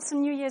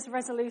some New Year's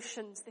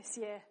resolutions this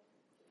year?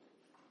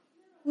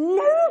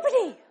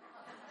 Nobody!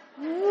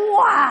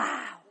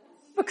 Wow!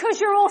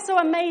 Because you're also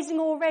amazing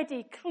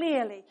already,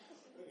 clearly.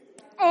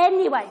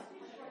 Anyway,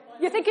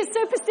 you think it's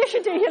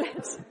superstition, do you,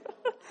 Liz?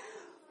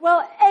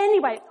 Well,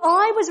 anyway,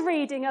 I was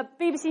reading a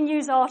BBC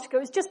News article,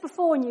 it was just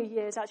before New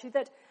Year's actually,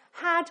 that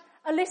had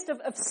a list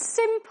of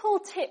simple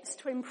tips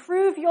to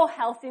improve your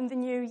health in the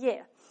new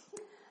year.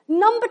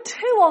 Number 2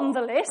 on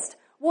the list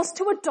was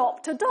to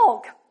adopt a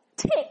dog.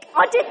 Tick.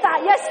 I did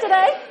that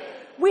yesterday.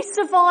 We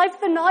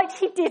survived the night.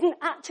 He didn't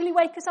actually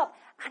wake us up.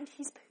 And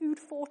he's pooed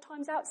 4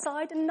 times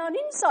outside and none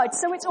inside.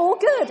 So it's all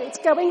good. It's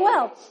going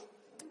well.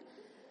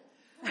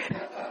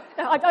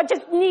 I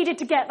just needed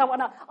to get that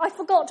one up. I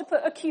forgot to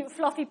put a cute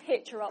fluffy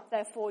picture up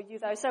there for you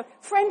though. So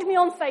friend me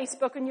on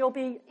Facebook and you'll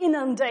be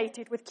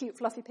inundated with cute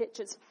fluffy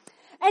pictures.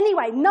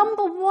 Anyway,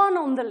 number 1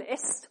 on the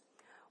list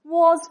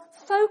was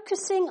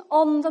focusing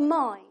on the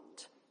mind.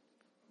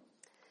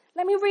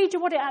 Let me read you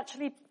what it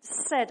actually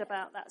said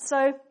about that.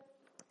 So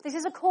this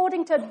is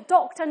according to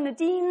Dr.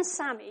 Nadine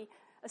Samy,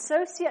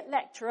 Associate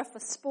Lecturer for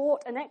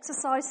Sport and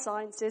Exercise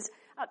Sciences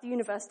at the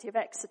University of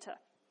Exeter.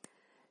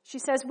 She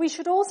says, we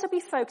should also be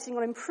focusing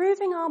on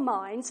improving our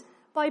minds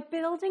by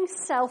building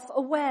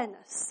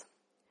self-awareness.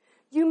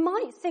 You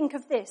might think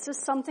of this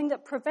as something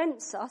that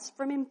prevents us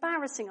from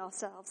embarrassing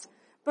ourselves,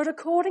 but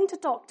according to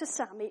Dr.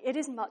 Samy, it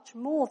is much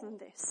more than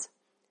this.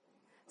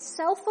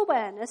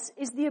 Self-awareness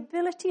is the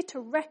ability to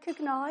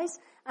recognize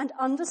and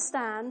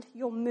understand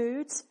your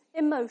moods,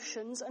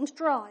 emotions, and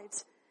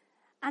drives,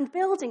 and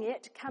building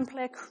it can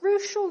play a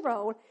crucial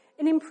role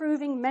in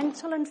improving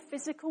mental and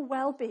physical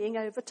well-being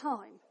over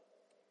time.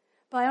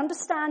 By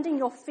understanding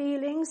your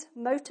feelings,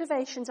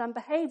 motivations, and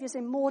behaviors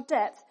in more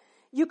depth,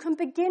 you can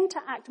begin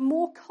to act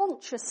more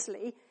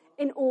consciously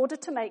in order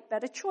to make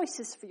better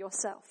choices for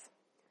yourself.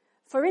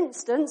 For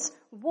instance,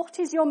 what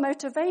is your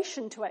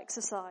motivation to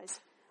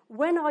exercise?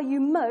 When are you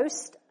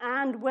most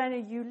and when are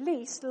you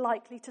least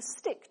likely to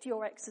stick to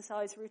your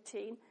exercise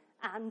routine,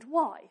 and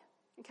why?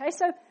 Okay,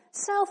 so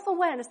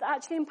self-awareness that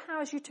actually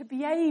empowers you to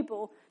be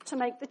able to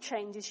make the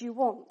changes you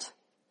want.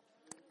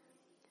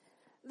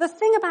 The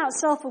thing about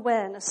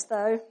self-awareness,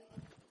 though,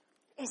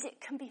 is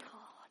it can be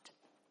hard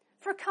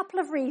for a couple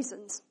of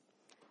reasons.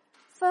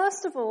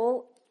 First of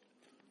all,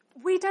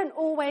 we don't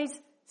always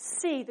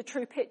see the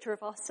true picture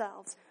of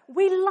ourselves.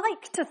 We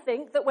like to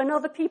think that when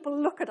other people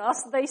look at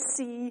us, they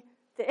see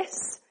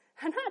this,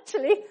 and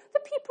actually, the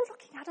people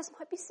looking at us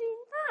might be seeing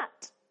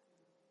that.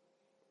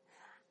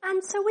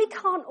 And so we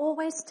can't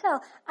always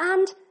tell.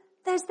 And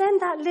there's then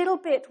that little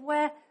bit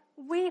where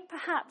we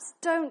perhaps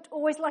don't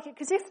always like it,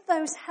 because if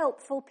those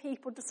helpful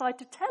people decide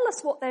to tell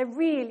us what they're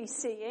really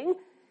seeing,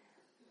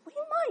 we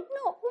might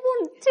not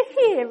want to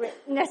hear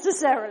it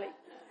necessarily.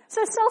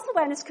 So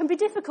self-awareness can be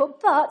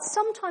difficult, but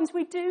sometimes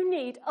we do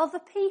need other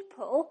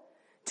people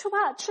to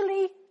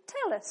actually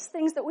tell us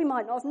things that we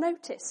might not have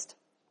noticed.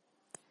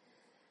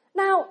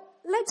 Now,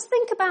 let's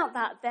think about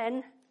that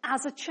then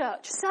as a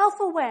church.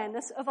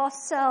 Self-awareness of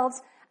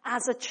ourselves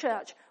as a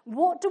church.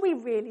 What do we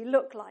really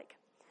look like?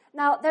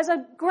 Now, there's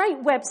a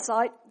great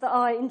website that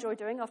I enjoy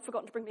doing. I've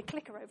forgotten to bring my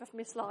clicker over for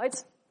my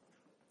slides.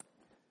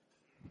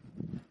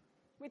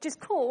 Which is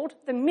called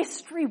The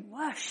Mystery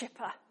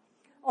Worshipper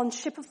on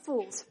Ship of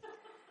Fools.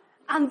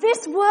 And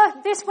this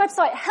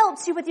website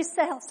helps you with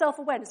your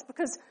self-awareness,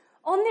 because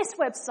on this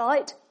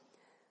website,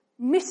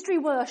 mystery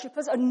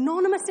worshippers,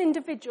 anonymous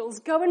individuals,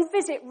 go and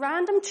visit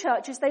random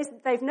churches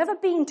they've never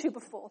been to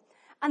before,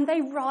 and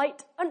they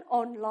write an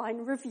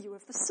online review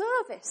of the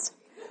service.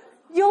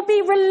 You'll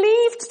be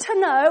relieved to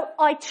know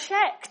I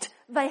checked.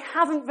 They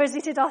haven't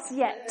visited us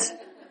yet.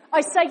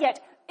 I say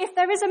yet. If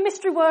there is a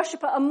mystery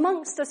worshipper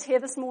amongst us here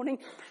this morning,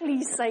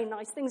 please say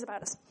nice things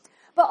about us.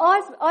 But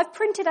I've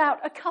printed out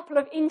a couple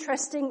of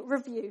interesting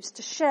reviews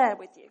to share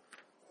with you.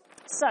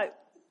 So,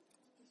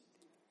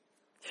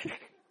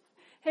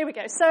 here we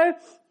go. So,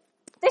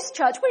 this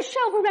church, which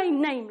shall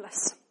remain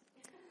nameless,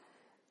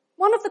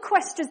 one of the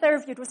questions they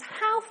reviewed was,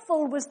 how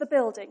full was the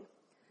building?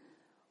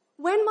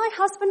 When my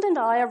husband and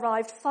I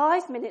arrived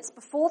 5 minutes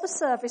before the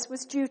service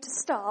was due to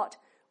start,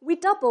 we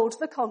doubled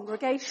the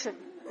congregation.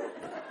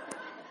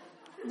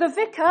 The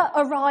vicar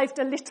arrived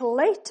a little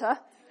later,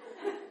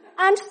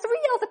 and 3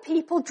 other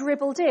people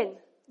dribbled in,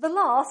 the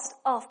last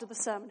after the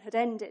sermon had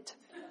ended.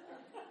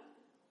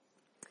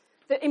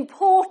 The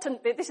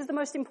important bit, this is the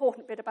most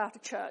important bit about a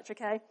church,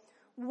 okay?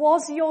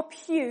 Was your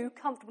pew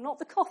comfortable? Not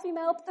the coffee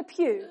mill, but the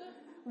pew.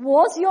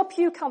 Was your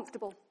pew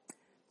comfortable?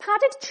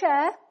 Padded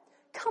chair,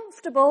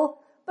 comfortable,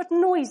 but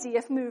noisy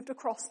if moved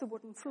across the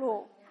wooden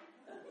floor.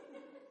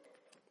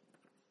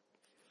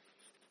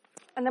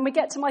 And then we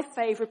get to my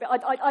favourite bit.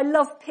 I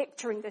love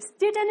picturing this.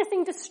 Did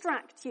anything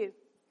distract you?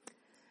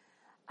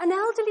 An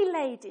elderly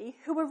lady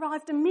who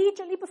arrived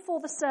immediately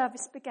before the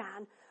service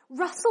began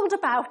rustled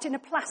about in a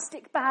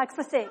plastic bag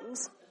for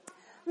things,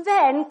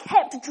 then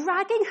kept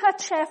dragging her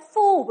chair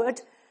forward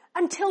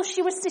until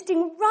she was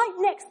sitting right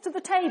next to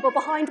the table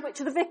behind which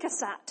the vicar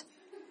sat.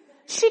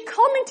 She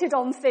commented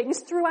on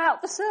things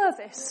throughout the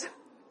service.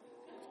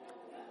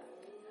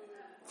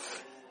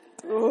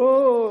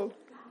 Oh,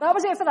 that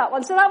was it for that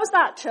one. So that was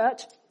that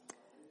church.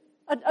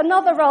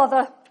 Another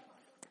rather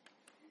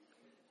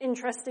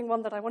interesting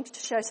one that I wanted to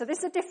show. So this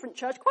is a different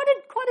church,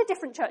 quite a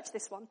different church,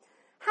 this one.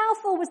 How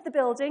full was the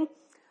building?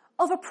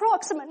 Of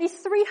approximately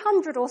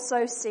 300 or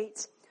so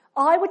seats,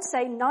 I would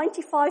say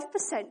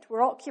 95%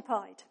 were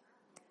occupied.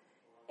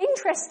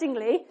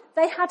 Interestingly,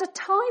 they had a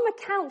timer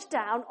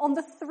countdown on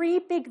the 3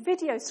 big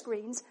video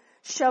screens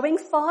showing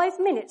 5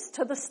 minutes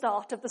to the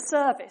start of the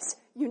service.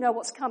 You know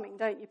what's coming,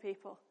 don't you,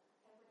 people?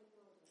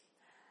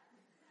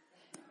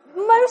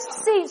 Most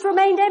seats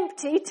remained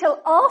empty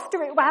till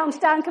after it wound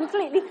down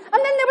completely, and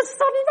then there was a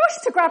sudden rush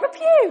to grab a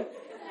pew.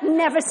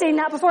 Never seen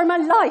that before in my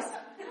life.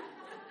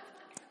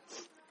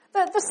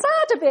 The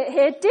sadder bit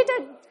here, did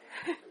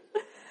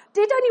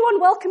anyone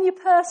welcome you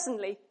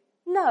personally?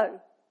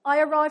 No. I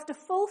arrived a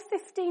full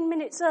 15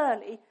 minutes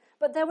early,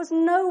 but there was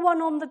no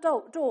one on the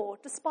door,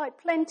 despite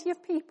plenty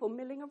of people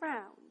milling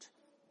around.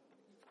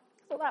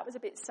 I thought that was a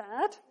bit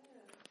sad.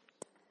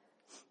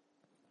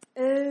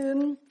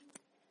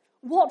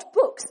 What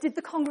books did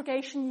the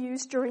congregation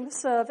use during the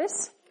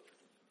service?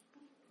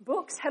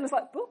 Books? Helen's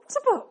like, book? What's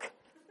a book?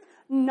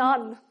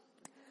 None.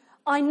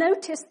 I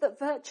noticed that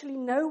virtually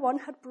no one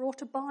had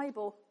brought a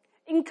Bible,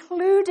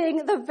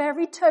 including the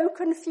very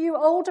token few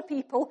older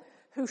people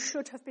who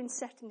should have been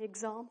setting the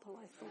example,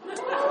 I thought.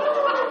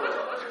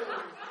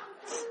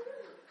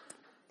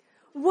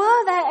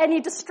 Were there any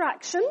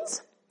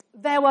distractions?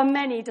 There were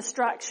many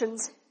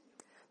distractions.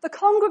 The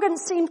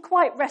congregants seemed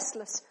quite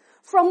restless,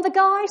 from the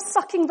guy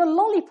sucking the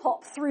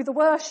lollipop through the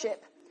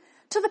worship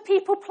to the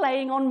people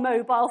playing on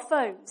mobile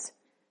phones.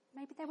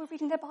 Maybe they were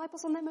reading their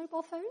Bibles on their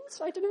mobile phones,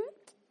 I don't know.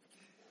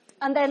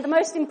 And then the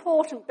most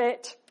important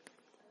bit,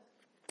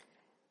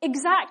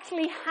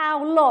 exactly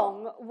how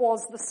long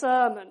was the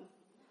sermon?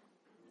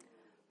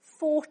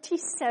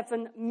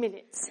 47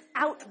 minutes.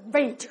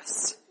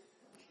 Outrageous.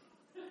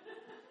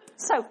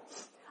 So,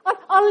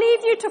 I'll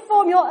leave you to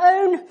form your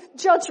own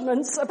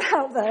judgments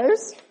about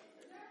those.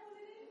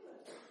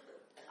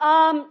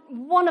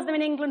 One of them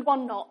in England,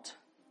 one not.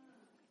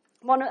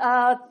 One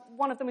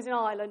of them was in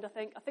Ireland, I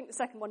think. I think the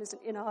second one is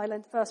in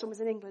Ireland. The first one was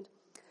in England.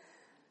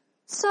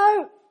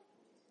 So,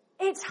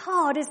 it's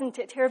hard, isn't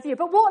it, to review?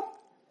 But what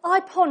I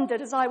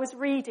pondered as I was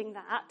reading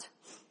that,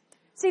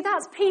 see,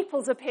 that's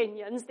people's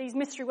opinions, these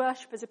mystery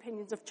worshippers'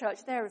 opinions of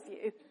church, their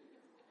review.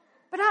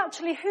 But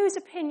actually, whose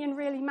opinion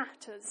really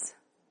matters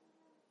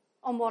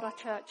on what our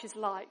church is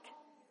like?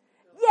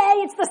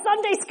 Yay, it's the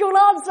Sunday school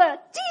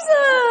answer.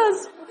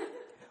 Jesus!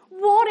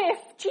 What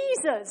if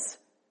Jesus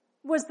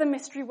was the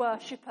mystery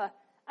worshipper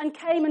and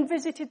came and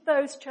visited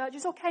those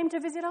churches or came to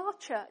visit our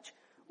church?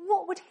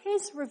 What would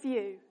his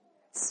review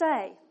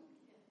say?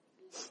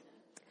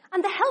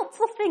 And the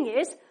helpful thing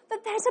is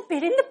that there's a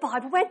bit in the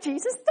Bible where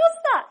Jesus does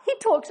that. He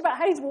talks about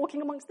how he's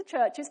walking amongst the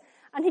churches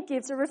and he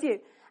gives a review.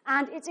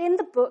 And it's in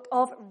the book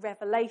of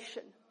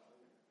Revelation.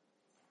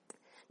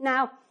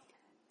 Now,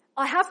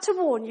 I have to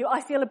warn you,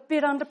 I feel a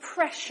bit under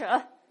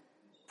pressure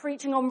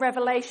preaching on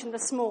Revelation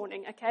this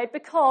morning, okay?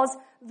 Because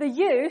the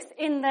youth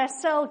in their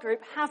cell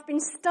group have been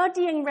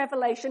studying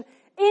Revelation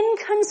in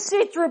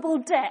considerable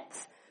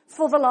depth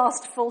for the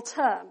last full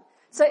term.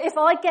 So if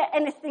I get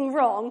anything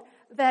wrong,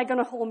 they're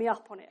going to haul me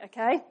up on it,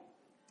 okay?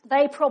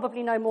 They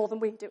probably know more than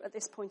we do at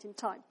this point in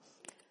time.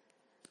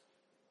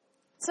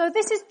 So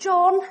this is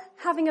John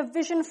having a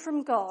vision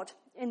from God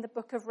in the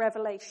book of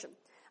Revelation.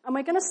 And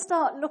we're going to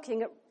start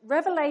looking at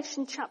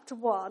Revelation chapter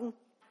 1,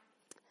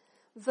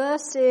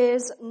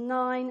 verses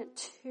 9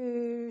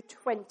 to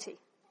 20.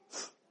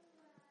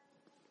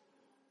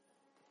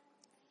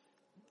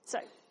 So,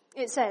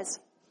 it says,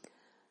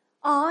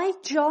 I,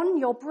 John,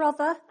 your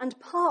brother and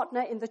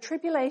partner in the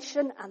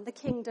tribulation and the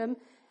kingdom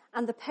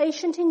and the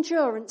patient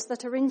endurance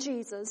that are in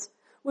Jesus,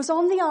 was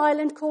on the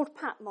island called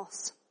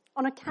Patmos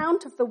on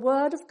account of the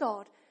word of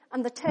God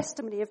and the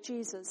testimony of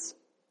Jesus.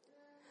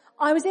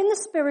 I was in the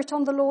Spirit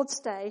on the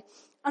Lord's day,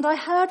 and I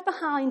heard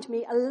behind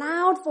me a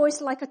loud voice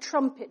like a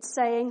trumpet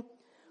saying,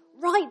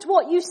 write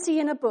what you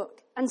see in a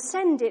book and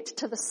send it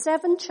to the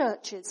 7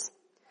 churches,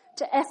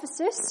 to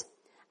Ephesus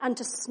and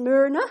to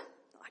Smyrna,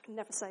 I can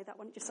never say that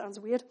one, it just sounds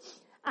weird,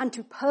 and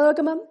to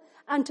Pergamum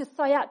and to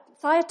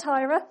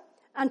Thyatira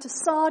and to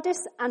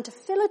Sardis and to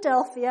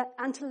Philadelphia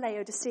and to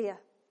Laodicea.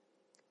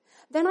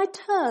 Then I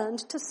turned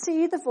to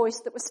see the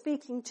voice that was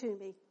speaking to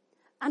me,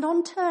 and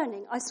on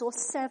turning I saw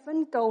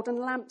 7 golden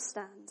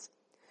lampstands,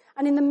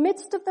 and in the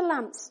midst of the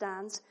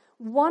lampstands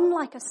one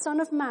like a son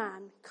of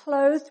man,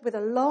 clothed with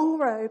a long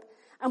robe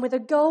and with a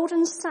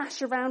golden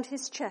sash around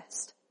his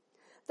chest.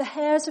 The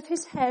hairs of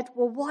his head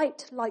were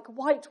white like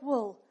white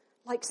wool,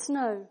 like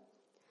snow.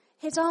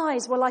 His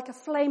eyes were like a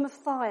flame of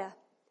fire.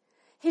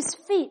 His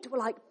feet were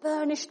like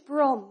burnished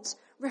bronze,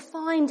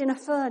 refined in a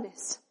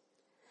furnace.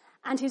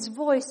 And his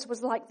voice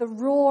was like the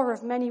roar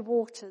of many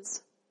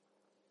waters.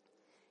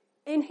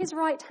 In his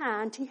right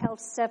hand he held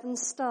 7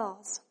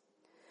 stars.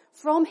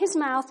 From his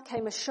mouth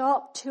came a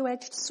sharp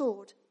 2-edged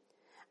sword.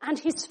 And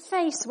his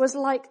face was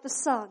like the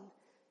sun,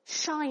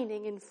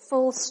 shining in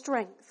full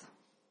strength.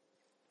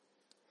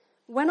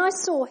 When I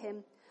saw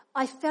him,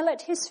 I fell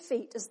at his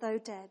feet as though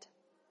dead.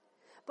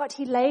 But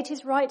he laid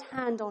his right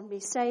hand on me,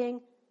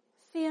 saying,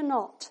 Fear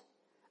not.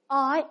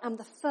 I am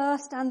the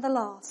first and the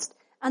last,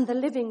 and the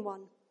living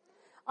one.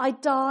 I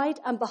died,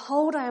 and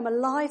behold, I am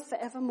alive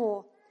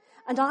forevermore,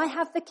 and I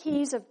have the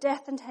keys of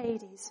death and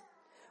Hades.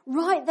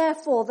 Write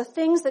therefore the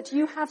things that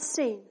you have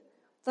seen,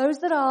 those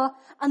that are,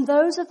 and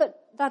those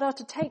that are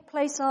to take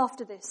place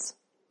after this.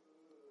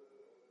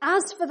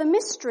 As for the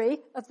mystery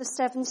of the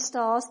 7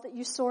 stars that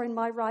you saw in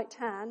my right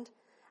hand,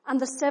 and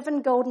the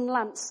 7 golden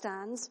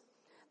lampstands,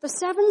 the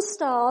 7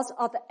 stars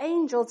are the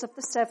angels of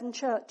the 7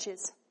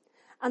 churches,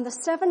 and the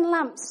 7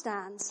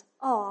 lampstands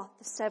are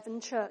the 7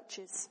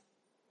 churches.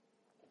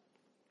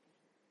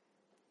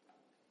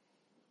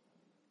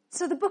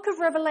 So the book of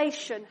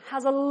Revelation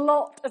has a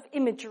lot of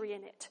imagery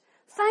in it.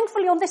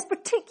 Thankfully, on this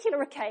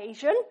particular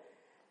occasion,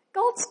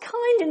 God's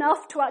kind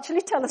enough to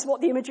actually tell us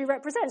what the imagery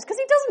represents, because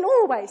he doesn't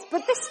always,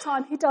 but this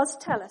time he does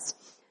tell us.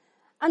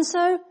 And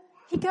so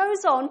he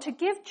goes on to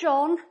give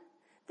John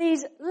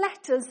these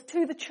letters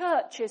to the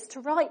churches to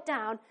write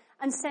down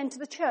and send to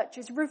the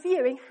churches,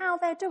 reviewing how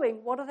they're doing,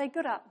 what are they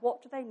good at,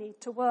 what do they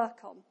need to work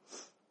on.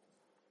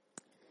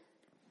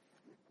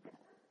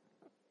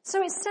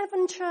 So it's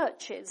 7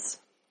 churches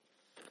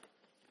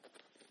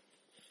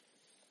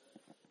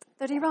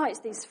that he writes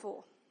these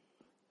for.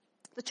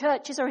 The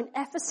churches are in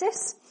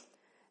Ephesus,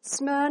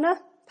 Smyrna,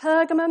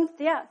 Pergamum,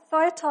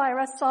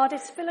 Thyatira,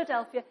 Sardis,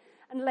 Philadelphia,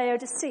 and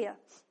Laodicea.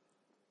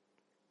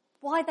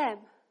 Why them?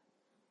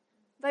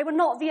 They were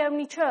not the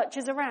only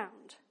churches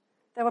around.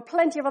 There were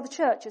plenty of other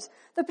churches.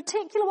 The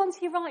particular ones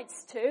he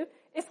writes to,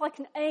 if I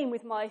can aim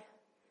with my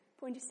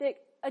pointy stick,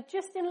 are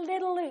just in a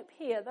little loop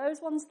here.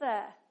 Those ones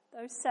there,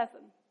 those 7.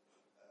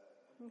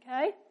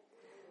 Okay?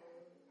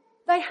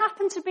 They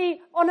happen to be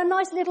on a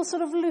nice little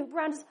sort of loop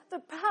round,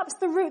 perhaps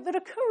the route that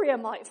a courier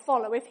might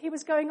follow if he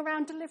was going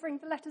around delivering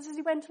the letters as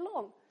he went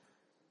along.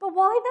 But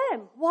why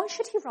them? Why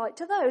should he write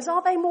to those?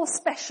 Are they more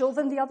special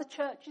than the other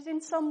churches in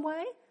some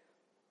way?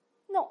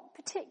 Not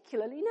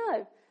particularly,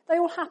 no. They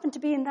all happen to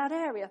be in that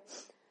area.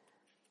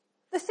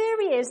 The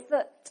theory is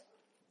that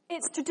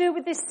it's to do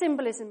with this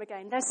symbolism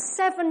again. There's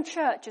 7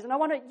 churches, and I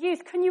want to,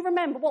 youth, can you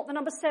remember what the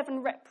number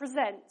 7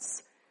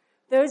 represents?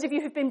 Those of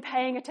you who've been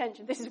paying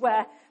attention, this is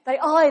where they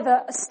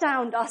either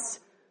astound us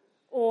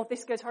or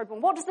this goes horrible.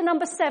 What does the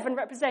number 7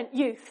 represent?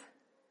 Youth.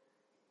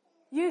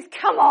 Youth,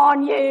 come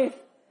on, youth.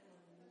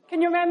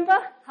 Can you remember?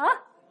 Huh?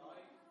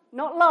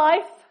 Not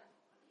life.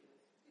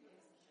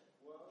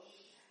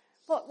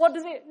 What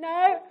does it?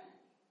 No.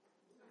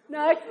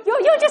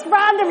 You're just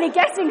randomly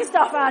guessing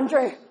stuff,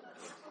 Andrew.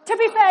 To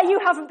be fair, you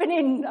haven't been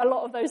in a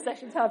lot of those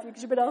sessions, have you?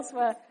 Because you've been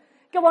elsewhere.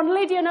 Go on,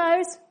 Lydia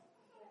knows.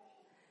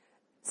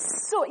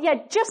 So,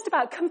 just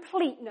about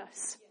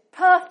completeness.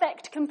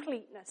 Perfect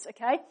completeness,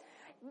 okay?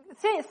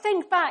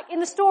 Think back, in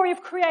the story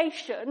of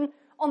creation,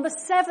 on the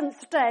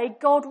 7th day,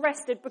 God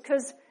rested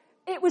because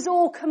it was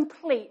all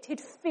complete.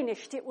 He'd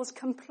finished. It was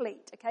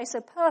complete, okay?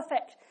 So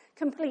perfect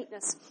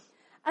completeness.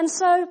 And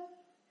so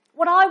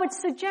what I would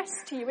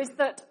suggest to you is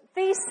that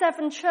these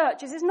 7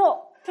 churches is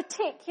not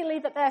particularly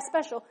that they're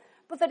special,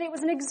 but that it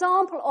was an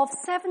example of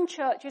 7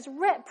 churches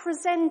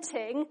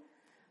representing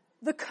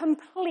the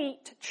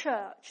complete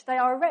church. They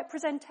are a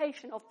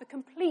representation of the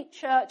complete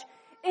church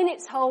in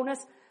its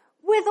wholeness,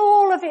 with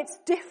all of its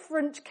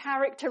different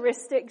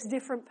characteristics,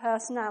 different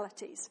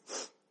personalities.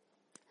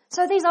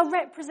 So these are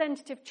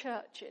representative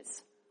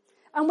churches.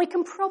 And we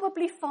can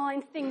probably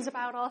find things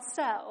about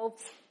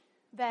ourselves,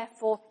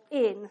 therefore,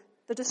 in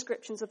the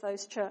descriptions of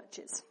those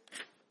churches.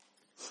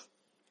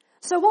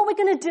 So what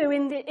we're going to do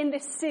in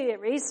this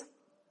series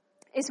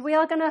is we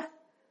are going to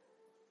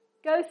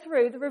go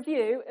through the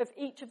review of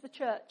each of the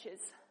churches.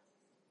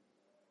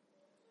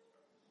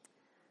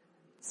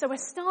 So we're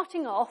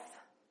starting off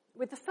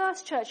with the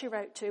first church he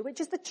wrote to, which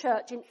is the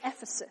church in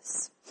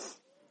Ephesus.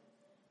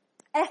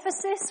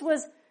 Ephesus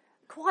was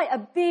quite a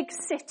big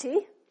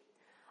city.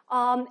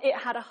 It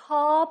had a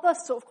harbour,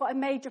 sort of quite a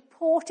major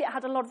port. It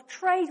had a lot of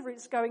trade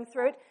routes going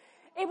through it.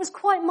 It was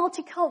quite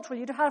multicultural.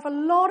 You'd have a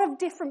lot of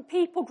different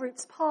people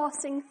groups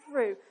passing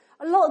through.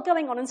 A lot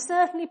going on, and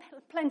certainly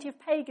plenty of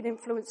pagan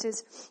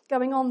influences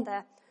going on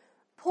there.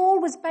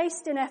 Paul was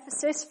based in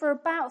Ephesus for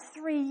about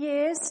 3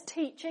 years,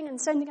 teaching and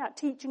sending out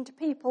teaching to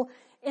people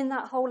in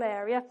that whole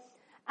area.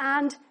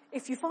 And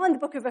if you find the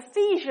book of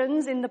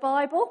Ephesians in the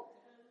Bible,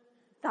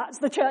 that's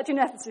the church in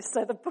Ephesus.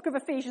 So the book of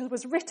Ephesians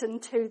was written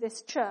to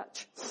this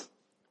church.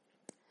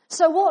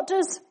 So what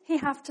does he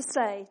have to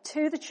say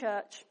to the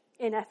church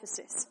in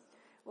Ephesus?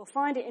 We'll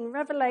find it in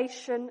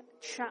Revelation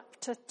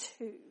chapter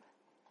 2,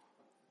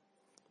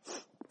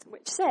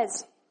 which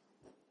says,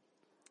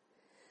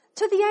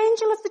 "To the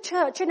angel of the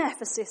church in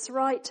Ephesus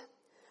write,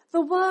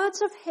 the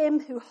words of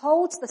him who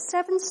holds the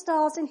 7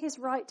 stars in his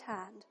right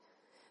hand,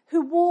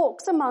 who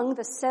walks among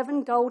the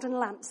 7 golden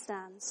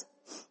lampstands.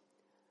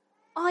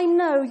 I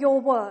know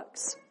your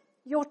works,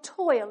 your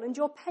toil and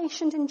your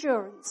patient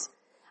endurance,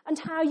 and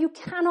how you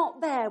cannot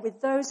bear with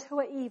those who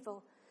are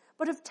evil,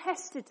 but have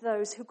tested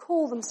those who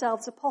call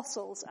themselves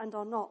apostles and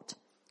are not,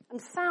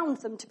 and found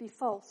them to be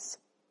false.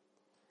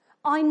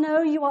 I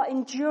know you are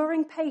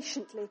enduring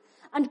patiently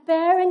and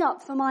bearing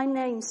up for my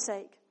name's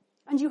sake,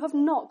 and you have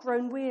not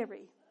grown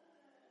weary.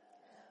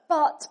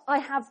 But I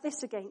have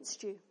this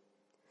against you,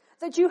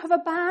 that you have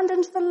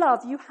abandoned the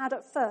love you had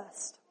at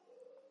first.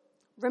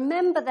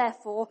 Remember,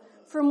 therefore,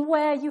 from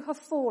where you have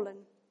fallen.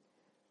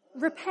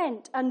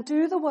 Repent and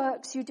do the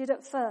works you did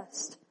at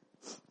first.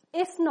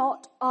 If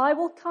not, I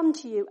will come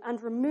to you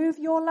and remove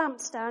your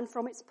lampstand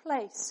from its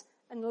place,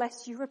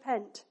 unless you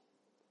repent.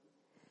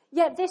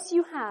 Yet this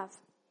you have.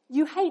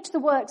 You hate the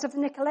works of the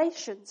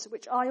Nicolaitans,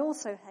 which I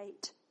also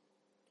hate.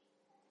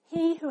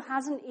 He who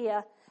has an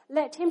ear,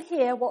 let him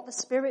hear what the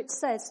Spirit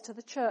says to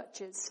the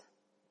churches.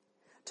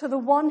 To the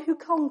one who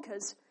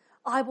conquers,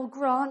 I will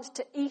grant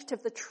to eat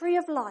of the tree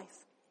of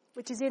life,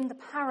 which is in the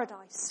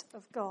paradise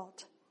of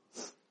God.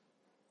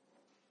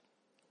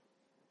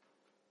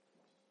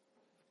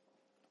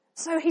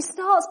 So he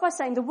starts by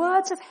saying the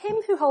words of him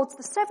who holds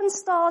the 7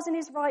 stars in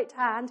his right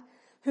hand,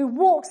 who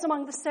walks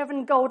among the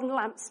 7 golden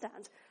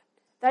lampstands.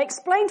 They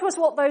explain to us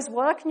what those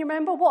were. Can you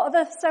remember? What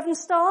are the 7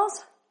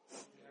 stars?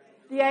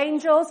 The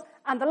angels.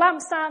 And the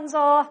lampstands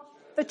are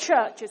the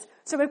churches.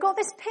 So we've got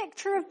this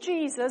picture of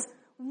Jesus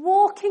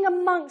walking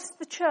amongst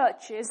the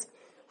churches,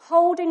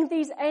 holding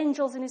these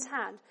angels in his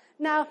hand.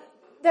 Now,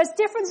 there's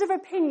difference of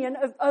opinion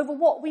over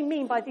what we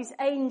mean by these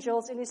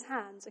angels in his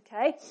hands,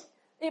 okay?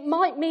 It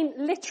might mean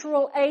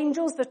literal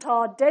angels that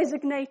are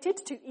designated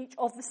to each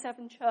of the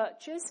 7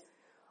 churches.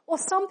 Or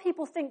some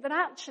people think that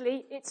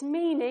actually it's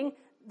meaning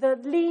the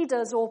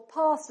leaders or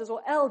pastors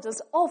or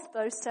elders of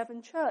those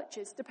 7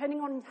 churches,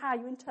 depending on how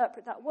you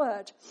interpret that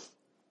word.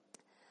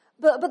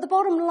 But the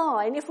bottom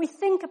line, if we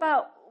think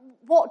about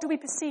what do we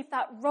perceive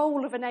that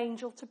role of an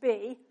angel to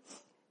be,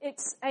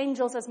 it's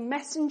angels as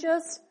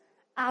messengers,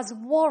 as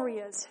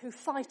warriors who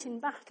fight in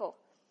battle.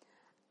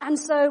 And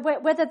so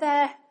whether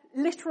they're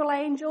literal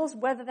angels,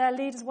 whether they're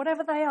leaders,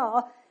 whatever they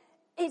are,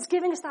 it's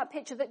giving us that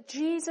picture that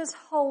Jesus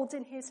holds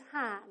in his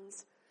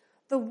hands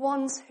the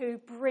ones who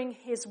bring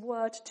his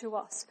word to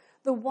us,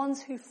 the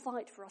ones who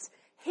fight for us.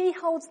 He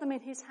holds them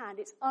in his hand.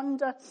 It's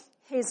under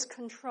his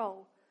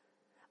control.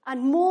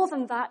 And more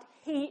than that,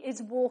 he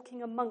is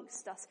walking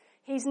amongst us.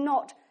 He's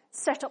not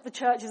set up the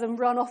churches and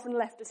run off and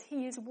left us.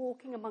 He is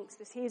walking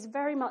amongst us. He is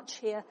very much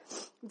here,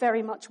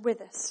 very much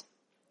with us.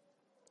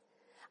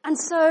 And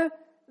so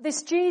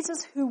this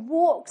Jesus who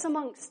walks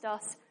amongst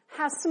us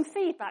has some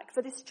feedback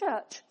for this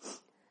church.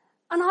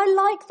 And I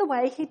like the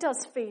way he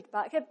does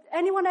feedback. Have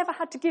anyone ever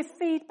had to give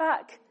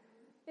feedback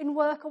in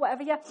work or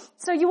whatever? Yeah.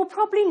 So you will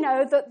probably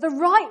know that the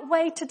right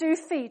way to do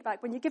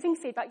feedback, when you're giving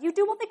feedback, you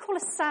do what they call a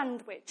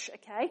sandwich,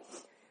 okay?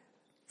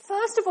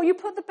 First of all, you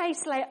put the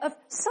base layer of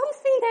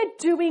something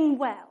they're doing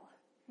well,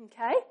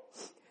 okay?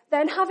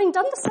 Then, having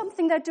done the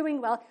something they're doing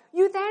well,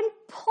 you then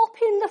pop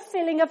in the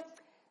filling of,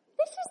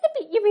 this is the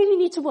bit you really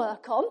need to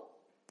work on.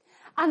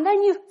 And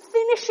then you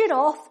finish it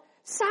off,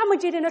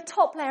 sandwich it in a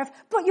top layer of,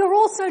 but you're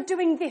also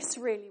doing this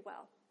really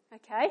well,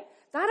 okay?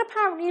 That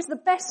apparently is the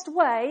best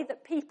way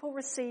that people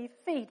receive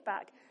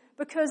feedback,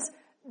 because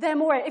they're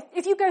more,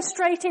 if you go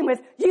straight in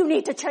with, you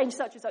need to change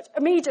such and such,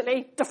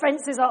 immediately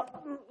defenses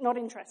up, not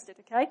interested,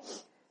 okay?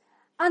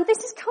 And this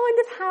is kind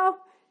of how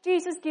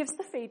Jesus gives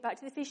the feedback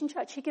to the Ephesian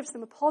church. He gives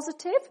them a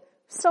positive,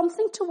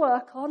 something to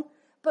work on,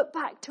 but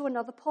back to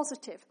another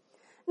positive.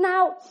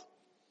 Now,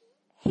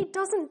 he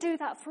doesn't do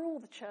that for all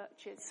the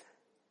churches.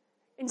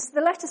 In the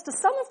letters to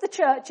some of the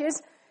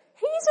churches,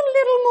 he's a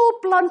little more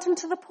blunt and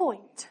to the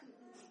point.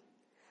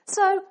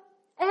 So,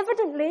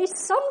 evidently,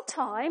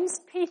 sometimes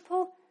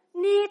people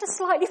need a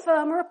slightly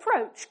firmer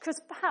approach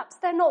because perhaps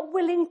they're not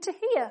willing to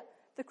hear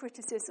the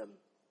criticism.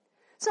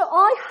 So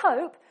I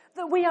hope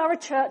that we are a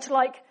church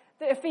like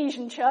the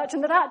Ephesian church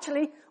and that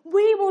actually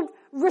we will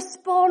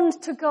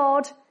respond to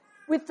God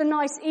with the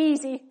nice,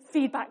 easy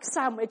feedback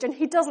sandwich, and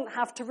he doesn't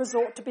have to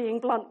resort to being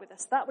blunt with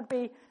us. That would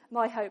be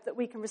my hope, that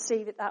we can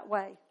receive it that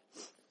way.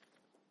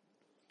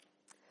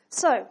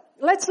 So,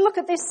 let's look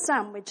at this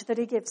sandwich that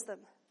he gives them.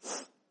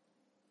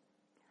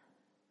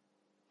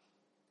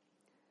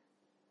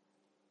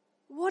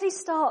 What he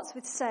starts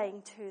with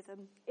saying to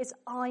them is,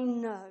 I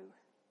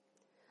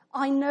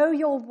know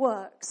your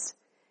works,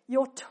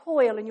 your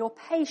toil and your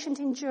patient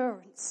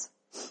endurance.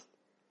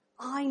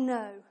 I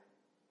know.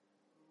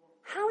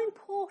 How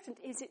important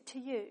is it to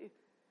you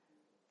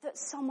that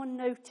someone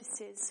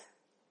notices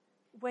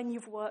when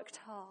you've worked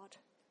hard?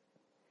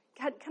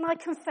 Can I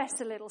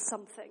confess a little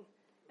something?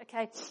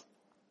 Okay.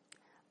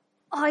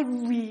 I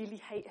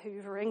really hate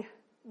hoovering.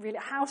 Really,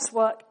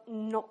 housework,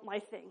 not my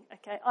thing.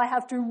 Okay. I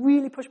have to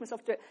really push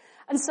myself to do it.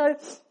 And so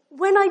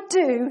when I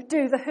do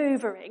the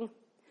hoovering,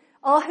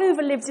 our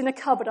hoover lives in a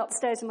cupboard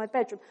upstairs in my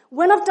bedroom.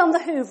 When I've done the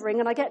hoovering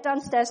and I get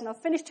downstairs and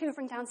I've finished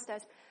hoovering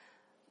downstairs,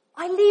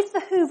 I leave the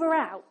hoover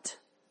out.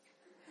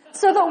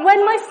 So that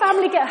when my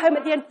family get home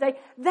at the end of the day,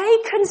 they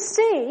can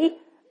see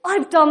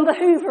I've done the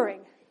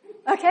hoovering.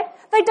 Okay?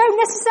 They don't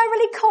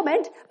necessarily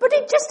comment, but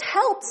it just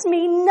helps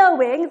me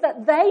knowing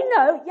that they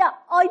know, yeah,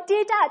 I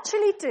did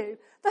actually do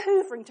the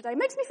hoovering today. It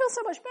makes me feel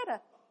so much better.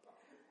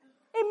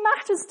 It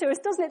matters to us,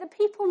 doesn't it, that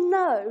people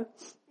know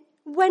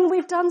when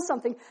we've done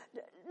something.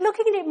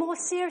 Looking at it more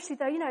seriously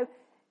though,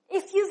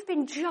 if you've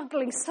been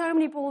juggling so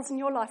many balls in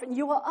your life and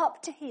you are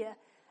up to here,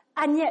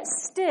 and yet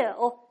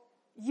still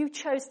you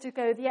chose to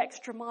go the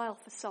extra mile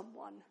for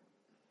someone,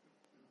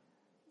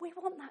 we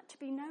want that to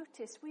be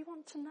noticed. We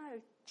want to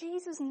know.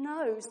 Jesus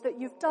knows that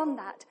you've done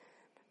that.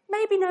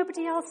 Maybe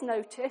nobody else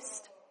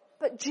noticed,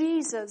 but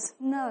Jesus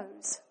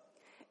knows.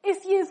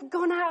 If you've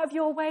gone out of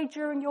your way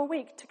during your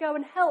week to go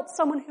and help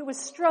someone who was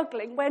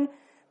struggling when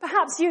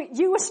perhaps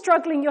you were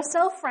struggling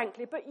yourself,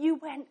 frankly, but you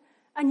went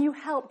and you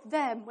helped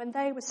them when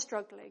they were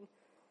struggling,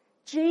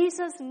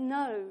 Jesus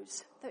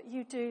knows that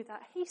you do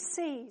that. He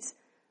sees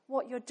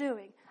what you're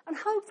doing. And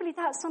hopefully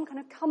that's some kind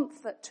of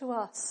comfort to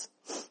us.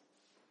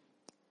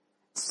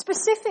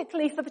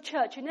 Specifically for the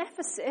church in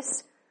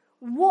Ephesus,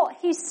 what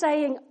he's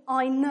saying,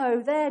 I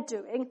know they're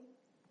doing,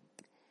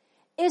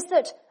 is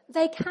that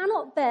they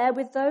cannot bear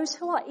with those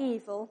who are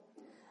evil,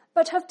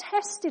 but have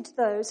tested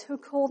those who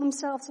call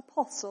themselves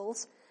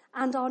apostles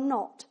and are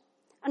not,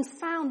 and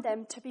found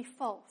them to be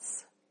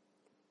false.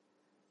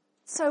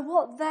 So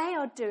what they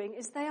are doing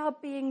is they are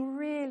being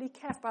really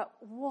careful about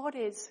what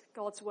is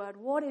God's word,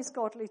 what is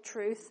godly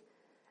truth,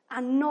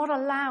 and not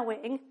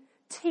allowing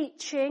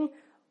teaching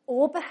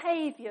or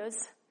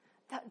behaviours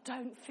that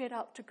don't fit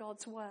up to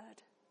God's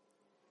word.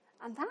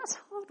 And that's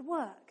hard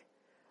work.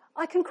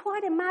 I can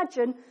quite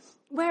imagine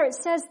where it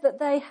says that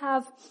they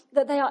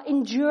are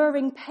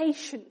enduring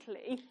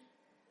patiently.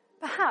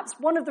 Perhaps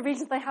one of the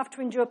reasons they have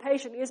to endure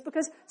patiently is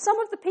because some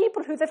of the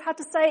people who they've had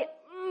to say,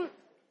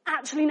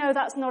 actually no,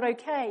 that's not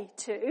okay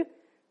to,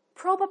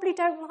 probably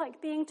don't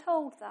like being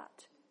told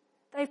that.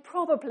 They've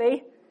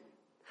probably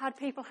had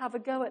people have a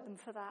go at them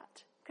for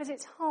that, because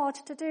it's hard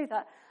to do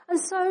that. And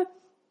so,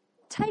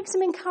 take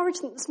some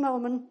encouragement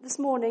this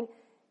morning.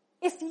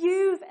 If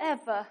you've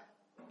ever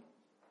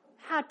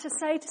had to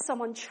say to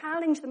someone,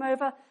 challenge them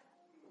over,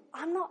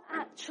 I'm not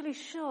actually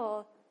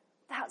sure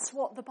that's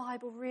what the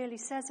Bible really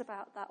says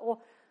about that, or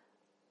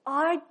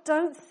I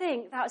don't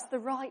think that's the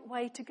right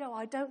way to go.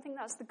 I don't think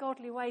that's the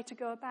godly way to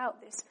go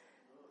about this,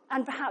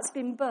 and perhaps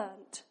been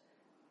burnt.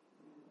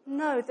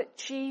 Know that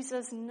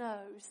Jesus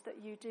knows that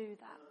you do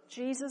that.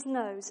 Jesus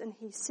knows and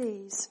he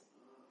sees.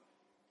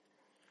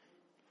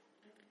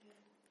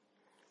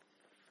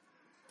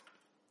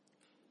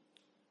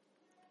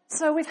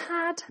 So we've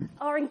had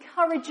our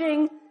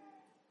encouraging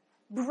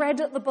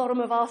bread at the bottom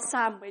of our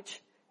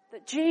sandwich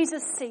that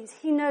Jesus sees.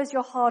 He knows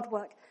your hard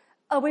work.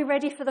 Are we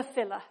ready for the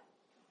filler?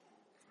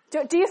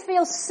 Do you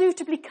feel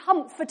suitably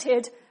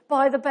comforted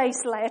by the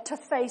base layer to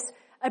face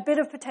a bit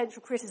of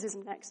potential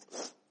criticism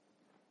next?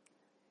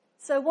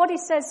 So what he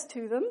says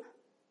to them,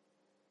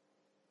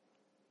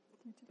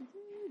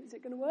 is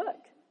it going to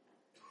work?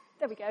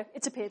 There we go,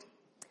 it's appeared.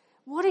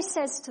 What he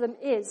says to them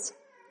is,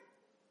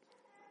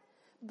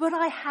 but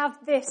I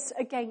have this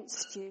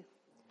against you,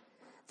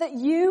 that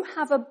you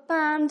have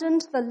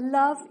abandoned the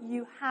love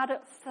you had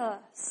at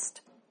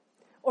first.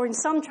 Or in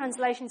some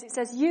translations it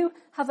says, you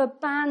have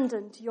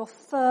abandoned your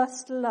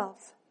first love.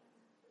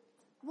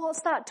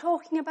 What's that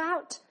talking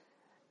about?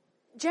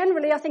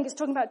 Generally, I think it's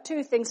talking about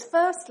two things.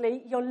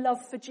 Firstly, your love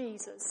for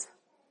Jesus.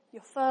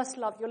 Your first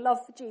love, your love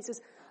for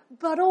Jesus.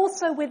 But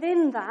also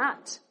within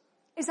that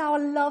is our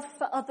love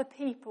for other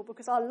people,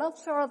 because our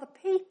love for other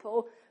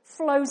people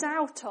flows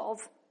out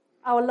of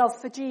our love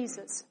for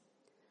Jesus.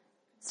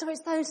 So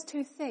it's those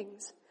two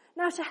things.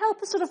 Now, to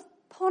help us sort of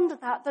ponder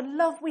that, the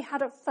love we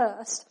had at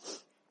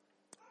first,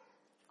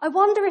 I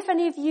wonder if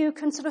any of you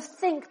can sort of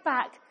think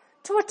back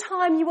to a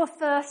time you were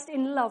first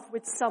in love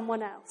with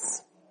someone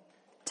else.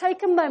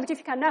 Take a moment if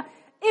you can. Now,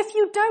 if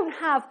you don't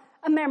have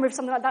a memory of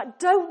something like that,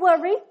 don't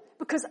worry,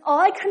 because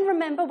I can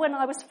remember when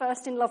I was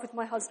first in love with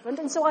my husband,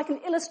 and so I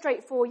can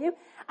illustrate for you.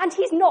 And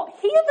he's not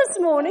here this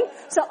morning,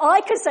 so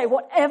I can say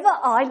whatever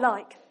I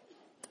like.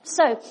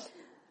 So,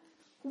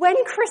 when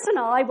Chris and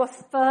I were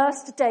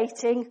first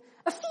dating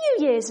a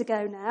few years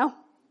ago now,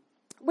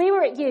 we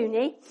were at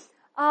uni,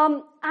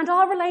 and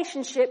our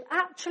relationship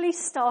actually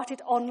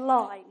started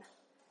online.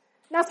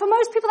 Now, for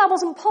most people that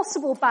wasn't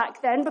possible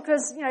back then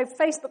because,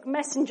 Facebook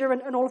Messenger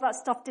and all of that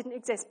stuff didn't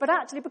exist. But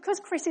actually,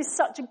 because Chris is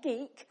such a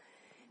geek,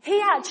 he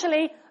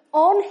actually,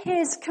 on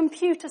his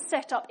computer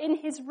setup in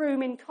his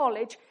room in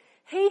college,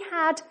 he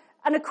had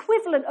an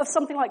equivalent of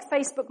something like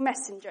Facebook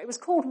Messenger. It was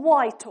called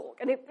YTalk,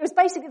 and it was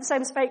basically the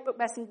same as Facebook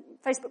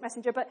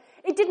Messenger, but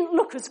it didn't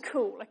look as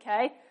cool,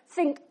 okay?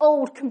 Think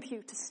old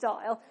computer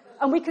style,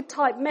 and we could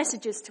type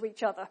messages to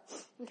each other,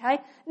 okay?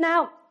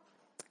 Now,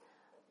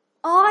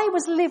 I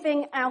was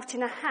living out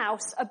in a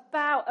house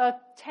about a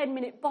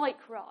 10-minute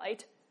bike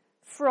ride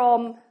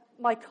from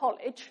my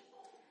college,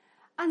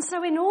 and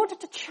so in order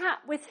to chat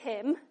with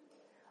him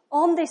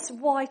on this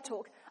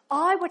YTalk,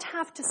 I would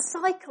have to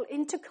cycle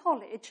into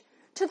college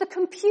to the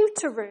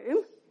computer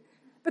room,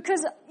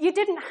 because you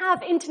didn't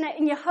have internet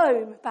in your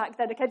home back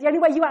then, okay? The only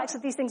way you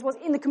accessed these things was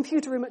in the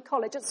computer room at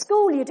college. At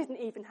school, you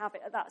didn't even have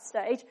it at that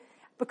stage.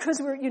 Because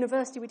we were at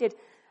university, we did.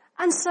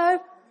 And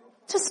so,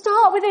 to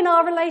start within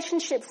our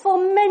relationship for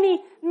many,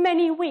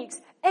 many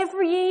weeks,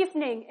 every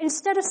evening,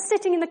 instead of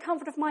sitting in the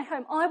comfort of my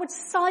home, I would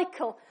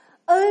cycle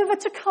over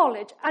to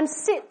college and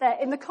sit there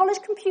in the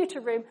college computer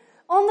room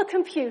on the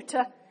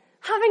computer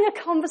having a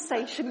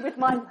conversation with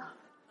my mum.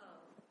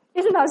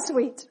 Isn't that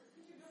sweet?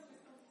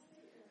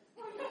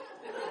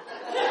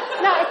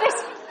 Now,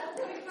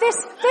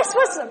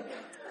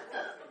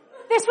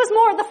 this was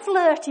more at the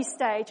flirty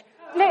stage.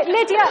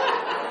 Lydia,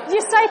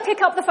 you say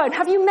pick up the phone.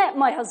 Have you met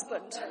my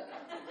husband?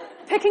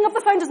 Picking up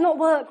the phone does not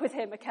work with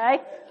him, okay?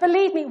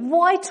 Believe me,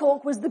 why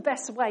talk was the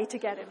best way to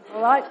get him,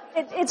 all right?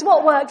 It's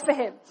what worked for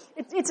him.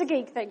 It's a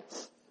geek thing.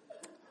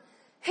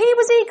 He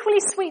was equally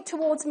sweet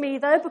towards me,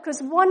 though,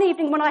 because one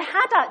evening when I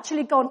had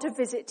actually gone to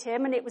visit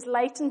him, and it was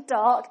late and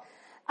dark,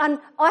 and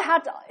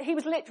he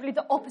was literally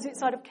the opposite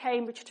side of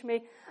Cambridge to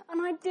me,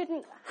 and I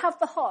didn't have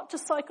the heart to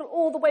cycle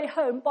all the way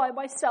home by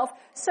myself,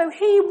 so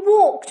he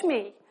walked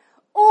me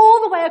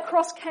all the way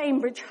across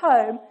Cambridge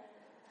home,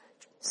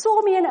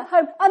 saw me in at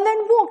home, and then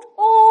walked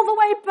all the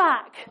way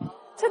back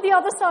to the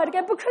other side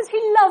again because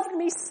he loved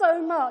me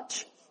so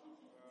much.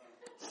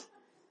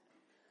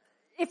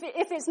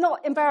 If it's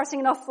not embarrassing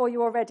enough for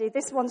you already,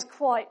 this one's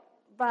quite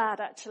bad,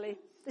 actually.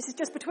 This is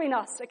just between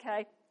us,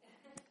 okay?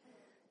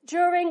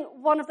 During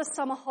one of the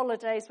summer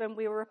holidays when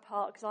we were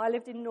apart, because I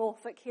lived in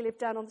Norfolk, he lived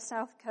down on the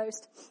south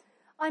coast,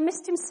 I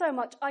missed him so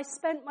much, I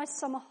spent my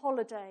summer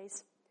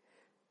holidays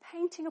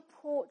painting a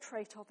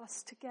portrait of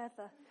us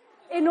together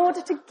in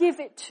order to give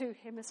it to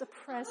him as a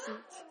present.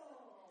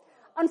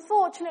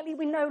 Unfortunately,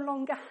 we no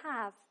longer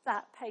have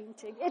that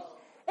painting.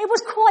 It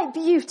was quite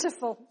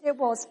beautiful, it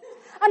was.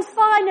 And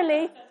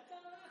finally,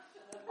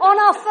 on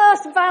our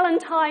first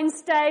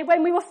Valentine's Day,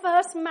 when we were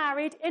first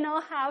married in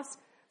our house,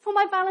 for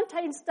my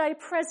Valentine's Day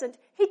present,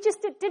 he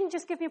didn't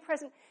just give me a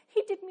present,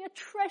 he did me a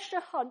treasure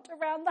hunt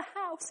around the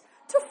house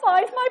to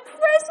find my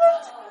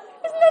present.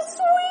 Isn't that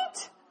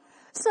sweet?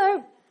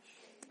 So,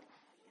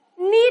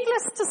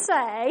 needless to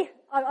say,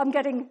 I'm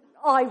getting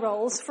eye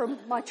rolls from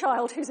my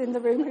child who's in the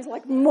room, who's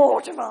like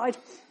mortified.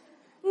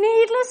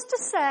 Needless to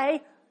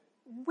say,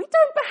 we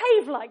don't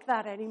behave like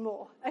that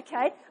anymore,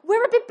 okay?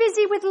 We're a bit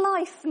busy with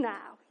life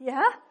now,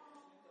 yeah?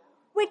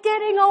 We're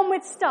getting on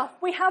with stuff.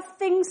 We have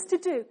things to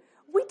do.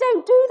 We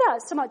don't do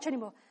that so much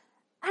anymore.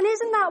 And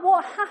isn't that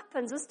what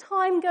happens as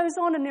time goes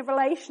on in a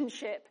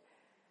relationship?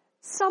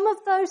 Some of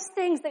those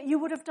things that you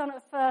would have done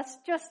at first,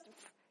 you're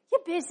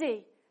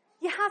busy.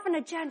 You have an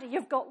agenda.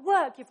 You've got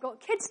work. You've got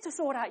kids to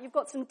sort out. You've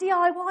got some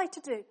DIY to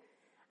do.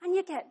 And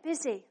you get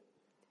busy.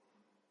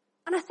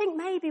 And I think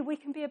maybe we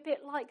can be a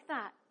bit like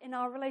that in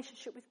our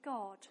relationship with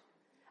God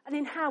and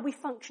in how we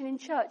function in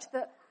church,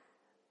 that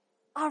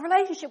our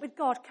relationship with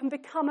God can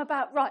become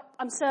about, right,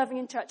 I'm serving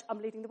in church,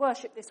 I'm leading the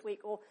worship this week,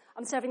 or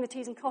I'm serving the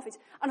teas and coffees,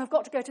 and I've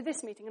got to go to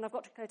this meeting, and I've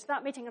got to go to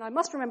that meeting, and I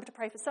must remember to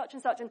pray for such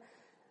and such,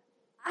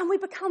 and we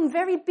become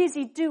very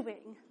busy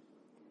doing,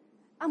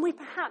 and we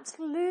perhaps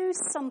lose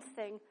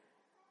something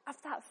of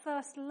that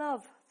first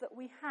love that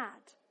we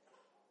had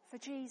for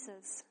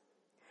Jesus.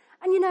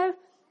 And you know,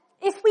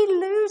 if we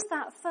lose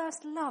that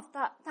first love,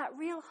 that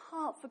real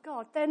heart for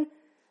God, then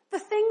the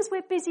things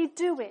we're busy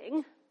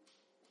doing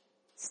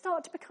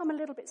start to become a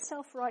little bit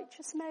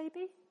self-righteous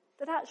maybe.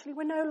 That actually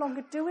we're no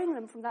longer doing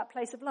them from that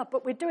place of love,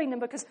 but we're doing them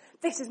because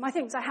this is my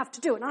things I have to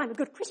do, and I'm a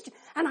good Christian,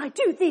 and I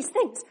do these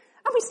things.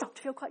 And we start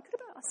to feel quite good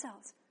about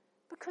ourselves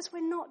because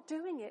we're not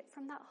doing it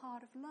from that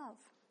heart of love.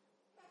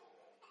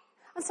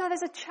 And so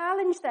there's a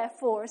challenge there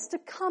for us to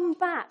come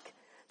back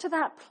to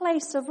that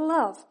place of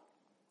love.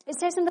 It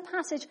says in the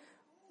passage,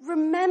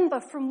 remember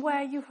from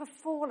where you have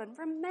fallen.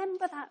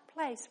 Remember that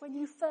place when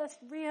you first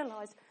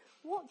realized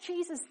what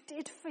Jesus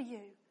did for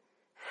you,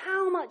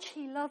 how much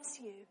he loves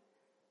you.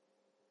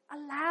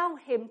 Allow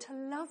him to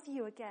love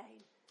you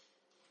again.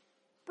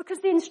 Because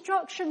the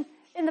instruction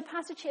in the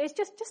passage here is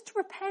just to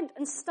repent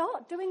and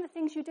start doing the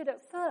things you did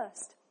at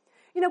first.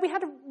 You know, we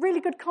had a really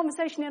good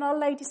conversation in our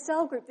ladies'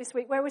 cell group this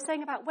week where we're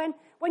saying about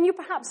when you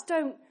perhaps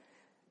don't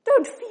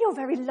feel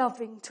very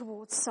loving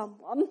towards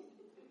someone.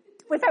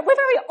 We're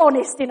very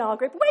honest in our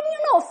group. When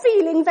you're not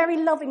feeling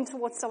very loving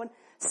towards someone,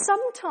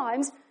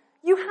 sometimes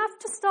you have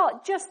to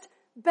start just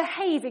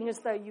behaving as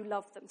though you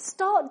love them.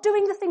 Start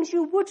doing the things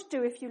you would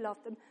do if you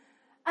loved them.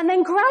 And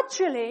then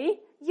gradually,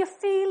 your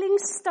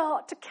feelings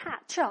start to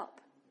catch up.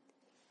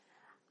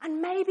 And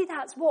maybe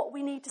that's what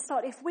we need to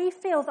start. If we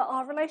feel that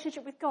our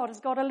relationship with God has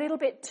got a little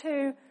bit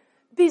too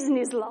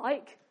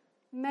business-like,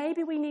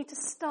 maybe we need to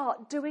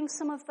start doing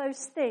some of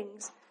those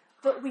things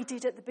that we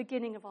did at the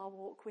beginning of our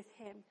walk with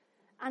him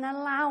and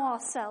allow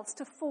ourselves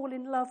to fall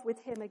in love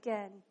with him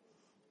again.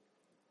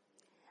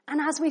 And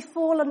as we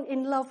fall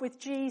in love with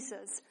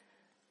Jesus,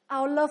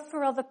 our love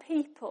for other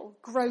people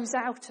grows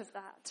out of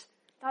that.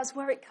 That's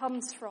where it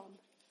comes from.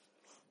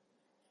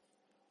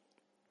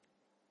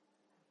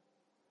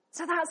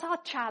 So that's our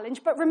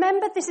challenge. But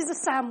remember, this is a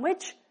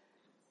sandwich.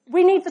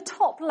 We need the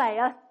top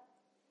layer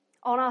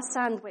on our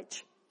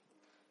sandwich.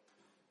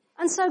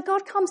 And so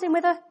God comes in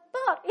with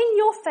but in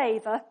your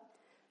favour,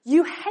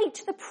 you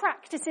hate the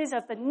practices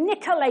of the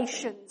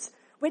Nicolaitans,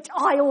 which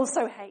I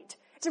also hate.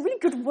 It's a really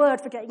good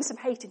word for getting some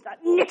hate into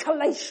that,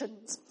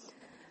 Nicolaitans.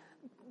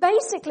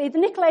 Basically, the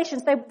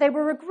Nicolaitans, they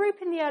were a group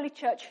in the early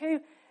church who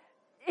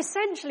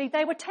essentially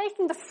they were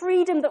taking the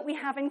freedom that we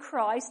have in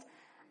Christ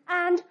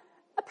and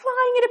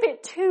applying it a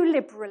bit too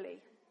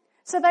liberally.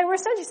 So they were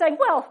essentially saying,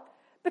 well,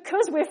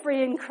 because we're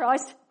free in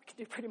Christ, we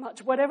can do pretty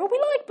much whatever we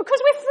like because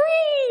we're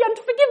free and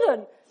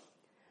forgiven.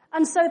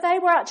 And so they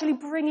were actually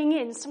bringing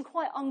in some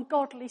quite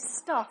ungodly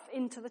stuff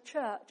into the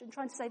church and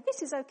trying to say,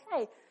 this is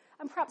okay.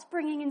 And perhaps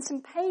bringing in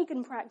some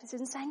pagan practices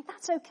and saying,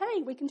 that's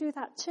okay, we can do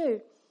that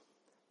too.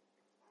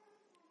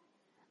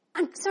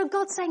 And so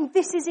God's saying,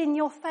 this is in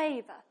your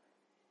favour.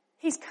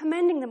 He's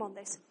commending them on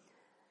this.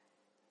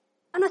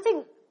 And I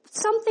think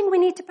something we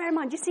need to bear in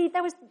mind, you see,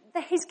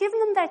 he's given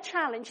them their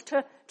challenge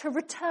to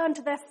return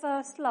to their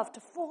first love, to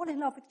fall in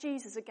love with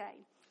Jesus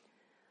again.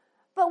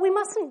 But we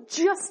mustn't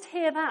just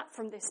hear that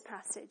from this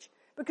passage,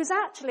 because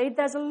actually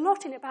there's a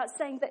lot in it about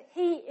saying that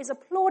he is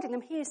applauding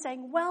them. He is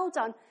saying, well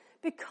done,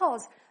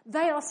 because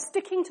they are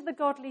sticking to the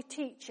godly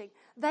teaching.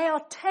 They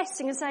are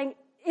testing and saying,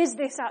 is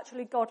this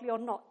actually godly or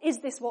not? Is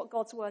this what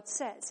God's word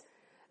says?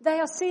 They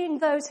are seeing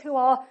those who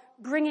are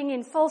bringing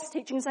in false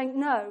teaching and saying,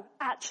 no,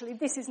 actually,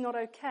 this is not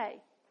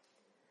okay.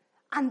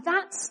 And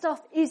that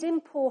stuff is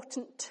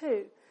important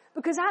too.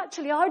 Because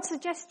actually, I would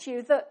suggest to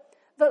you that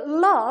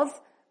love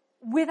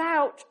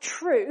without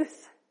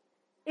truth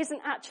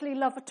isn't actually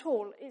love at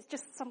all. It's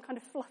just some kind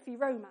of fluffy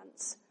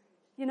romance,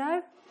 you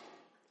know?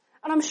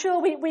 And I'm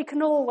sure we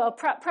can all, well,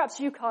 perhaps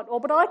you can't all,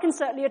 but I can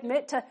certainly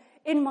admit to,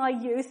 in my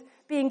youth,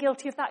 being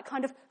guilty of that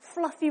kind of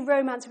fluffy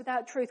romance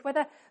without truth, where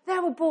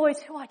there were boys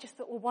who I just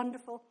thought were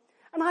wonderful.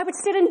 And I would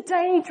sit and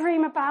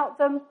daydream about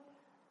them.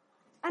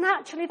 And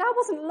actually, that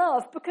wasn't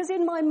love, because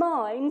in my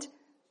mind,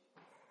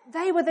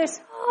 they were this,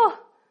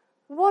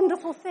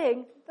 wonderful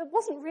thing that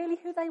wasn't really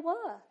who they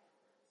were.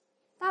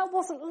 That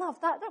wasn't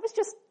love. That was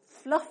just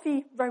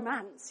fluffy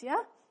romance, yeah?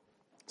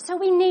 So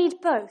we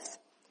need both.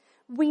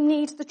 We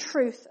need the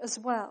truth as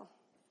well.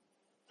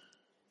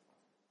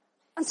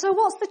 And so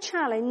what's the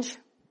challenge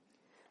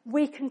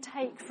we can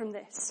take from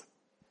this?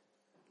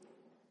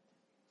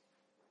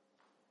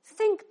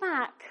 Think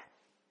back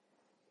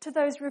to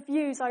those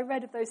reviews I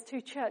read of those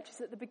two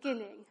churches at the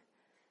beginning,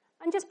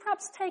 and just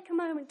perhaps take a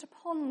moment to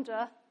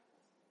ponder,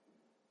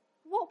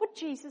 what would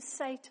Jesus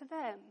say to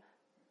them?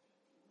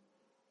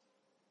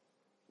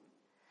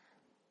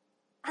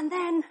 And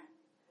then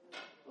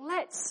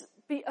let's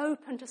be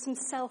open to some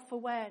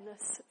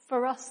self-awareness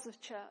for us, the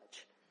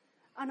church,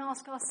 and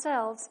ask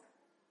ourselves,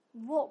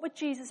 what would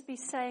Jesus be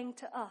saying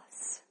to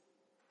us?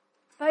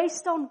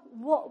 Based on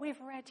what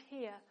we've read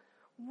here,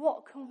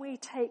 what can we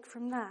take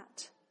from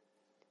that?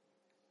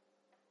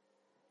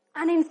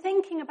 And in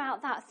thinking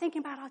about that, thinking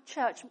about our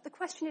church, the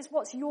question is,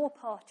 what's your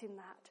part in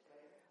that?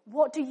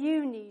 What do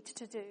you need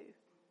to do?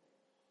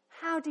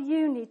 How do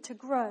you need to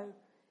grow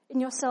in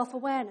your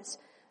self-awareness?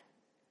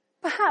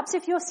 Perhaps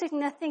if you're sitting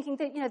there thinking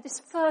that,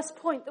 this first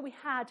point that we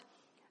had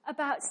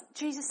about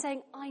Jesus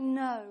saying, I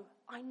know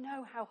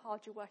how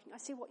hard you're working. I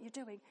see what you're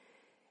doing.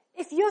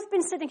 If you've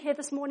been sitting here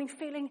this morning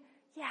feeling,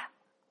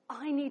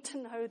 I need to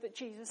know that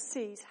Jesus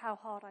sees how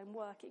hard I'm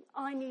working.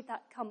 I need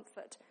that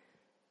comfort.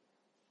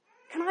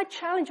 Can I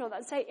challenge you on that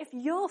and say, if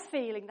you're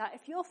feeling that,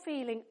 if you're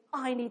feeling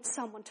I need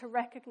someone to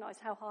recognize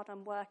how hard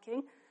I'm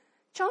working,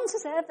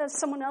 chances are there's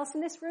someone else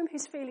in this room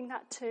who's feeling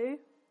that too.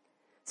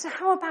 So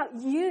how about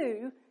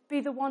you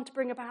be the one to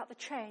bring about the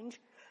change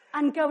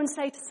and go and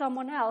say to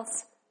someone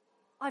else,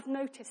 I've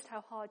noticed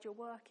how hard you're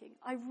working.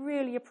 I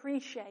really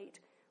appreciate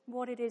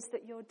what it is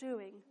that you're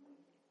doing.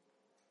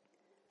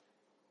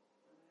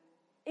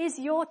 Is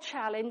your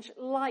challenge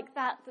like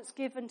that's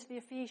given to the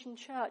Ephesian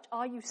church?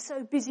 Are you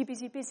so busy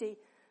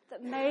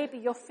that maybe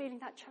you're feeling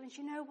that challenge?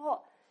 You know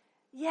what?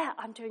 Yeah,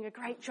 I'm doing a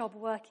great job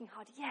working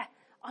hard. Yeah,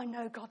 I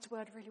know God's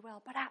word really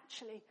well. But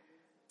actually,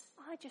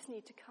 I just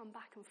need to come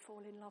back and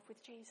fall in love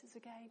with Jesus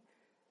again.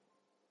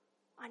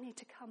 I need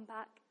to come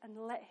back and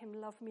let him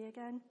love me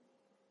again.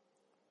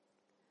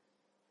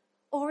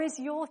 Or is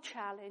your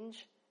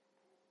challenge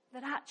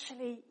that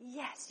actually,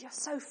 yes, you're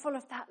so full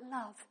of that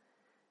love,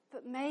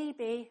 but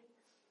maybe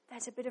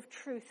there's a bit of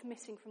truth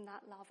missing from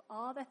that love?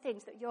 Are there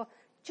things that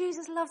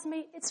Jesus loves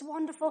me, it's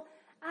wonderful,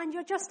 and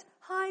you're just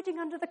hiding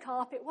under the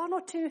carpet, one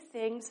or two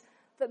things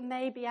that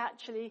maybe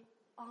actually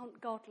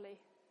aren't godly,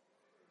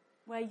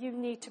 where you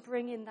need to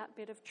bring in that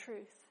bit of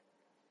truth?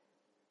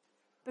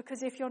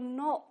 Because if you're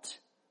not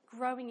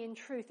growing in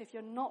truth, if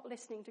you're not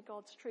listening to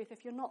God's truth,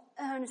 if you're not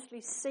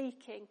earnestly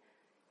seeking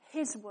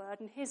his word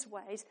and his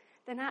ways,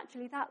 then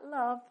actually that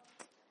love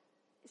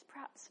is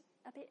perhaps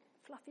a bit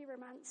fluffy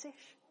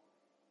romance-ish.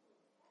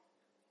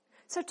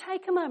 So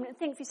take a moment and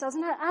think for yourselves.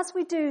 And as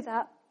we do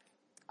that,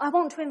 I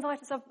want to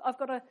invite us, I've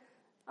got a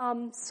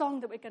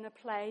song that we're going to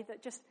play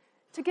that just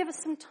to give us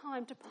some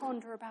time to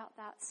ponder about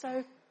that.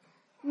 So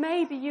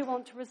maybe you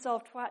want to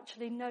resolve to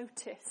actually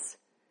notice,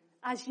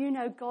 as you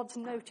know God's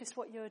noticed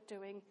what you're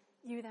doing,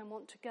 you then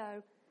want to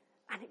go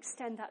and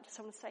extend that to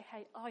someone and say,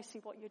 hey, I see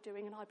what you're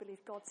doing and I believe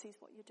God sees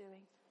what you're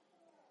doing.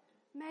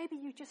 Maybe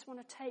you just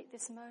want to take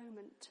this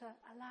moment to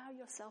allow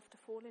yourself to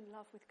fall in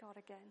love with God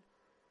again.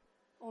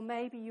 Or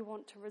maybe you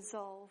want to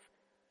resolve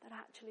that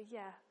actually,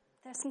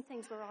 there's some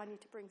things where I need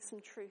to bring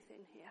some truth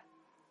in here.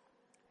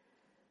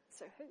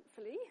 So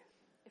hopefully,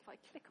 if I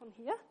click on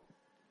here,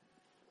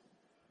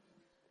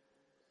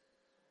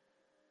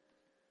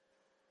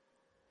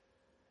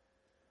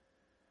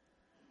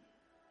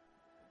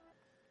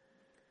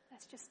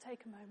 let's just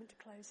take a moment to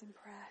close in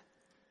prayer.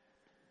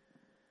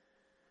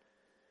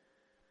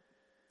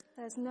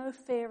 There's no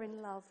fear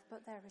in love,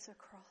 but there is a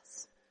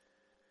cross.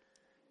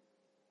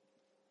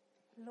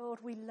 Lord,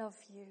 we love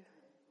you,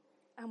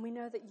 and we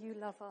know that you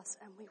love us,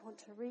 and we want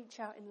to reach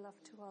out in love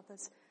to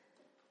others.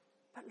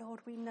 But Lord,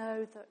 we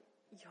know that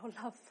your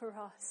love for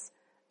us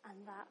and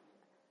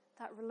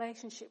that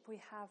relationship we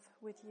have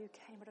with you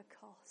came at a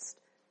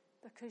cost,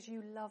 because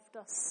you loved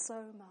us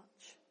so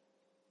much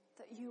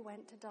that you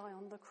went to die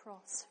on the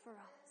cross for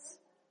us.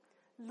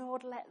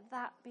 Lord, let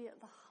that be at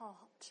the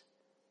heart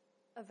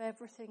of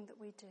everything that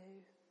we do.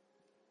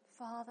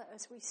 Father,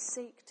 as we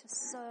seek to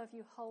serve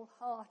you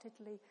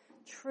wholeheartedly,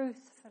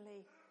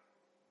 truthfully,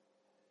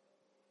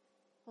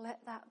 let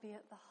that be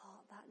at the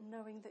heart, that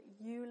knowing that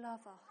you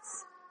love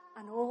us,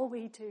 and all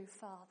we do,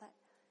 Father,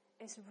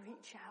 is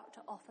reach out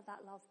to offer that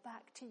love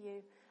back to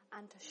you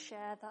and to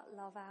share that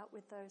love out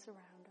with those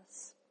around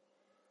us.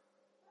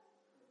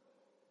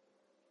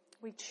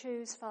 We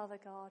choose, Father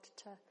God,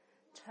 to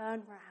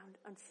turn round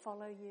and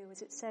follow you,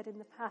 as it said in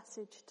the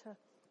passage, to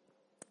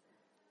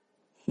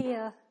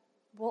hear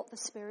what the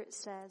Spirit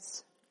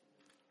says.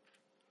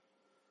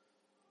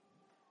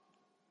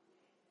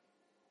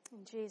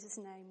 In Jesus'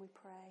 name we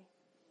pray.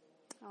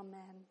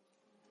 Amen.